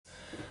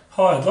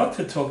Hi, I'd like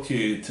to talk to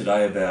you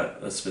today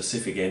about a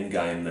specific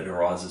endgame that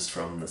arises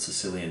from the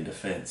Sicilian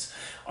defence.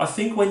 I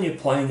think when you're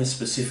playing a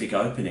specific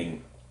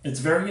opening,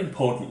 it's very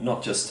important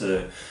not just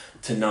to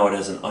know it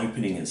as an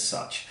opening as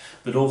such,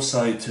 but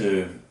also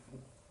to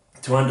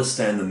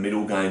understand the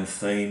middle game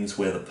themes,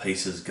 where the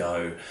pieces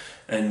go,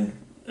 and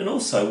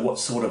also what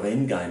sort of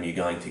endgame you're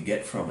going to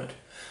get from it.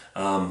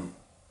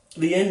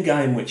 The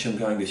endgame which I'm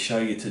going to show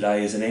you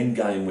today is an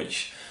endgame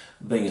which,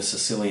 being a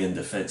Sicilian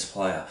defence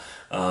player,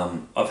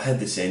 I've had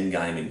this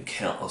endgame in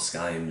countless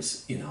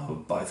games,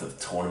 both of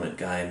tournament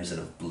games and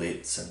of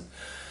blitz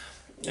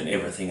and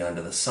everything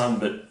under the sun,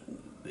 but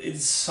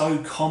it's so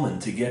common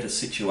to get a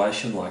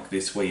situation like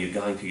this where you're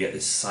going to get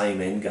this same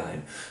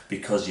endgame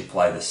because you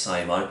play the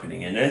same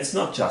opening. And it's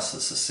not just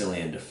the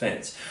Sicilian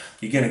defence.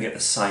 You're going to get the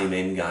same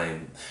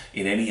endgame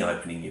in any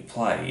opening you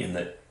play, in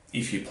that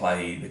if you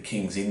play the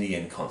King's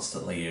Indian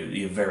constantly,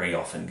 you're very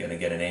often going to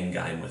get an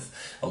endgame with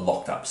a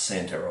locked up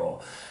centre,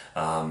 or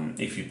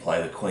if you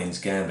play the Queen's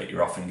Gambit,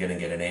 you're often going to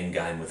get an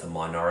endgame with a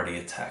minority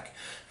attack,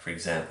 for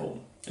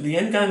example. The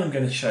endgame I'm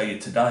going to show you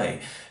today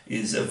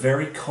is a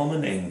very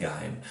common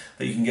endgame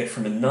that you can get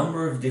from a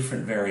number of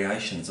different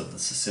variations of the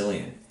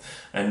Sicilian.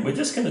 And we're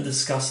just going to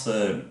discuss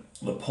the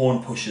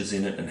pawn pushes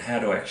in it and how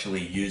to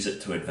actually use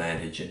it to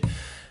advantage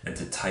and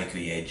to take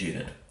the edge in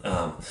it.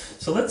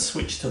 So let's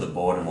switch to the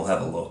board and we'll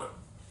have a look.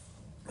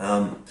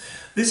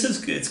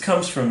 It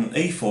comes from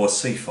e4,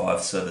 c5,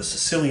 so the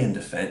Sicilian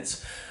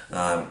defence,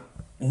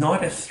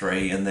 knight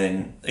f3, and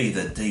then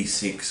either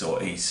d6 or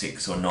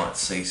e6 or knight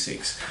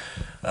c6.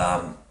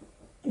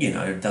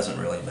 It doesn't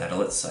really matter.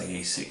 Let's say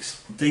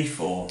e6,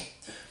 d4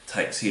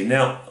 takes here.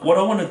 Now, what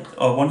I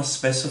want to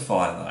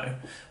specify though,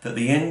 that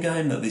the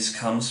endgame that this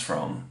comes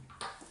from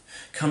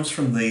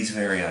these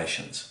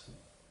variations,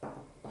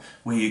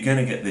 where you're going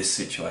to get this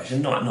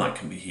situation. Knight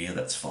can be here,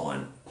 that's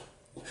fine.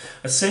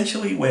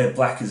 Essentially, where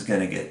black is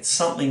going to get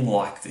something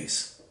like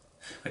this.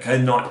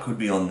 Okay, knight could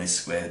be on this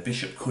square,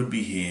 bishop could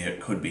be here, it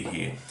could be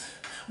here.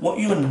 What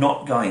you are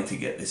not going to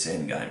get this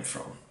endgame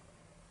from,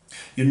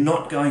 you're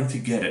not going to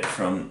get it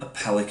from a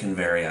Pelican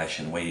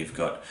variation where you've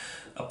got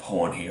a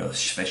pawn here, or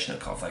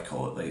Sveshnikov they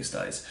call it these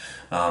days,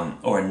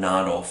 or a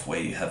Nardorf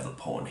where you have the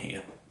pawn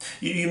here.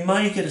 You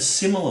may get a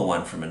similar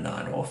one from a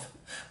Nardorf,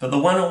 but the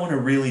one I want to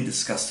really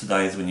discuss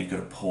today is when you've got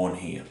a pawn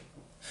here.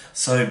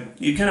 So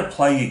you're going to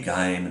play your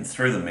game, and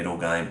through the middle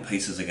game,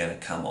 pieces are going to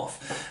come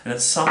off. And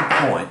at some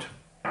point,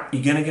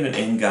 you're going to get an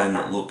endgame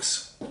that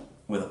looks,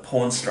 with a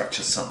pawn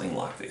structure, something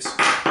like this.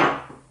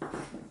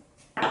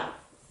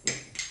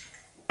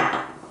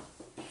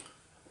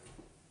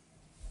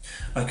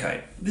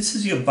 Okay, this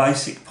is your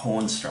basic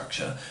pawn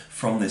structure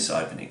from this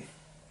opening.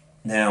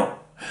 Now,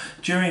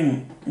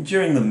 during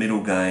the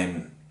middle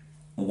game,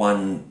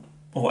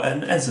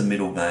 and as the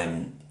middle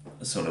game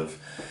sort of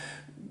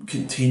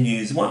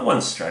continues,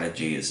 one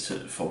strategy is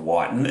for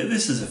white, and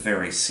this is a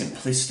very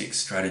simplistic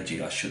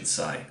strategy, I should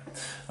say.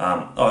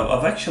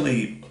 I'll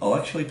actually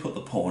put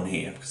the pawn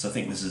here because I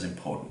think this is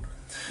important.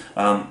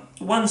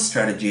 One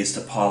strategy is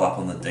to pile up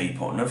on the d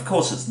pawn, and of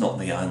course it's not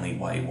the only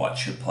way white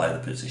should play the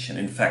position.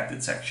 In fact,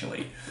 it's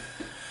actually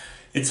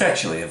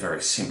a very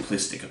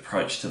simplistic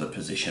approach to the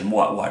position.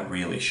 White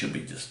really should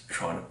be just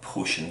trying to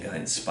push and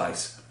gain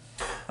space.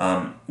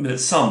 But at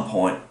some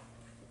point,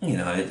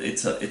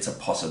 it's a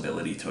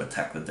possibility to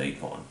attack the d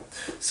pawn.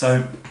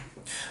 So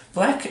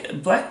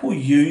black will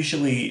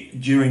usually,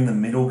 during the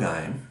middle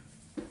game,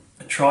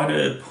 try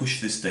to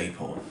push this d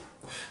pawn.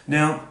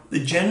 Now,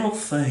 the general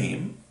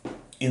theme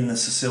in the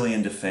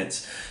Sicilian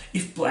defence,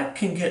 if black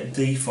can get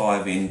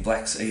d5 in,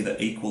 black's either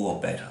equal or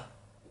better.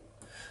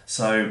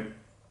 So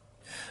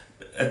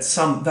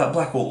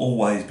black will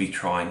always be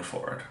trying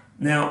for it.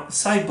 Now,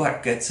 say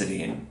black gets it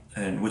in,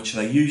 and which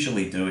they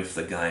usually do if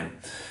the game.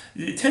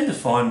 You tend to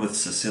find with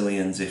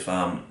Sicilians, if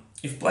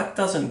black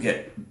doesn't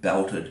get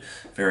belted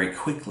very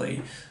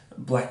quickly,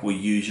 black will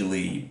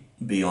usually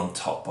be on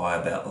top by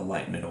about the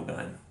late middle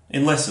game.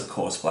 Unless, of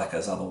course, black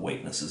has other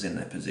weaknesses in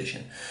their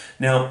position.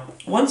 Now,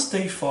 once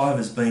d5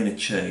 has been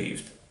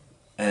achieved,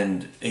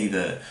 and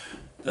either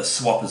a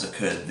swap has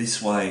occurred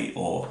this way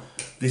or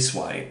this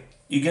way,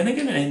 you're going to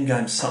get an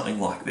endgame something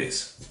like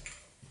this.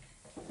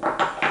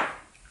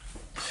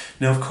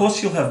 Now, of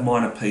course, you'll have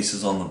minor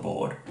pieces on the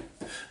board,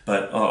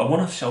 but I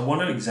want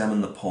to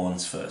examine the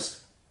pawns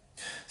first.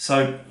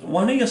 So,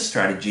 one of your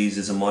strategies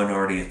is a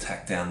minority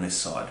attack down this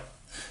side.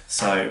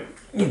 So,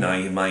 you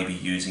may be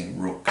using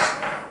rooks.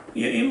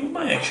 You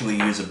may actually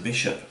use a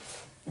bishop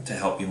to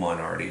help your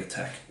minority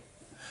attack,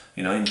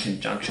 in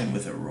conjunction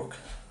with a rook.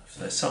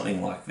 So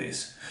something like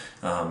this.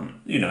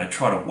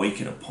 Try to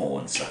weaken a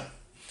pawn, so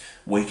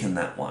weaken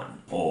that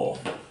one, or,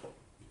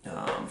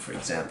 for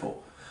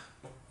example,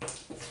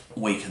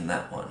 weaken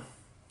that one.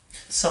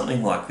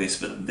 Something like this,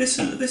 but this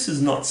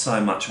is not so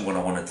much what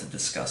I wanted to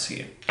discuss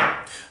here.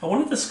 I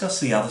want to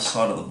discuss the other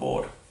side of the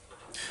board,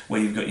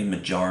 where you've got your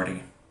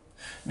majority.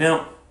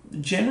 Now,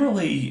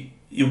 generally,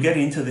 you'll get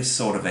into this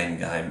sort of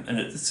endgame, and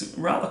it's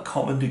rather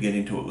common to get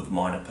into it with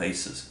minor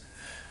pieces.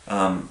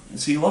 So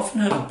you'll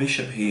often have a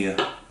bishop here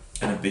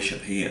and a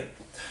bishop here.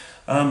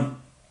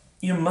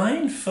 Your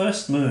main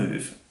first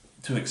move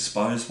to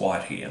expose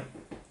white here,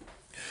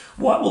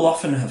 white will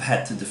often have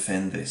had to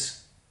defend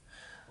this.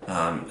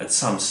 At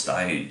some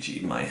stage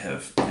you may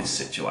have this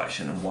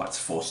situation and white's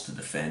forced to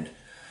defend.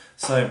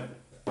 So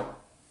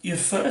your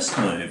first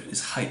move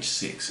is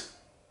h6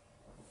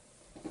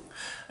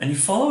 and you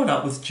follow it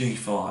up with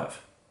g5.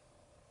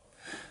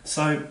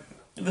 So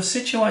the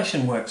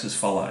situation works as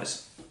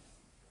follows.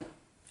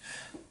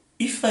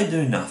 If they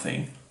do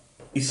nothing,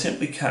 you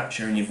simply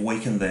capture and you've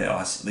weakened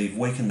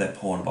their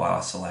pawn by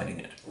isolating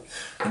it.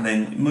 And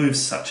then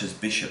moves such as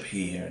bishop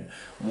here and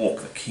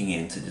walk the king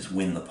in to just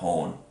win the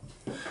pawn.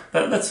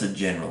 That's the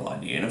general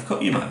idea. And of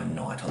course you may have a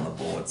knight on the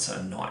board, so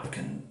a knight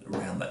can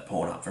round that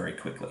pawn up very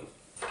quickly.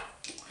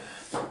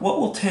 What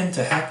will tend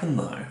to happen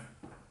though,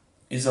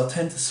 is they'll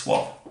tend to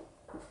swap.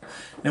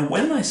 Now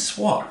when they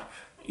swap,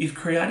 you've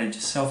created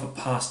yourself a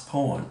passed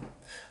pawn,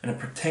 and a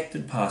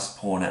protected passed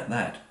pawn at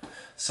that.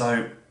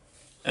 So,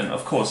 and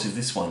of course if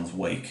this one's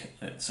weak,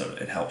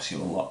 it helps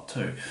you a lot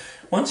too.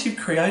 Once you've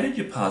created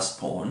your passed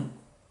pawn,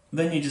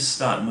 then you just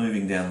start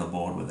moving down the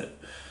board with it.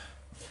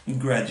 You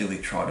gradually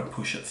try to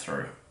push it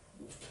through.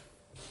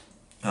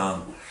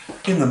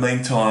 In the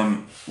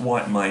meantime,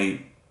 white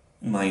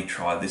may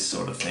try this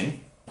sort of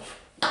thing.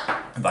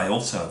 They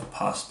also have a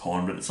passed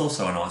pawn, but it's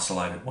also an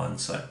isolated one,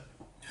 so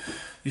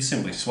you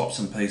simply swap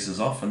some pieces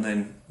off and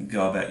then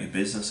go about your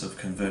business of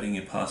converting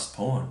your passed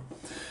pawn.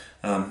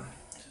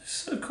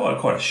 So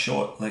quite a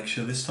short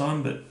lecture this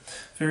time, but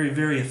very,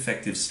 very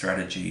effective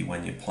strategy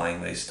when you're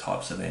playing these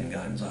types of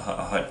endgames.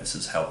 I hope this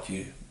has helped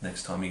you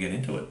next time you get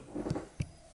into it.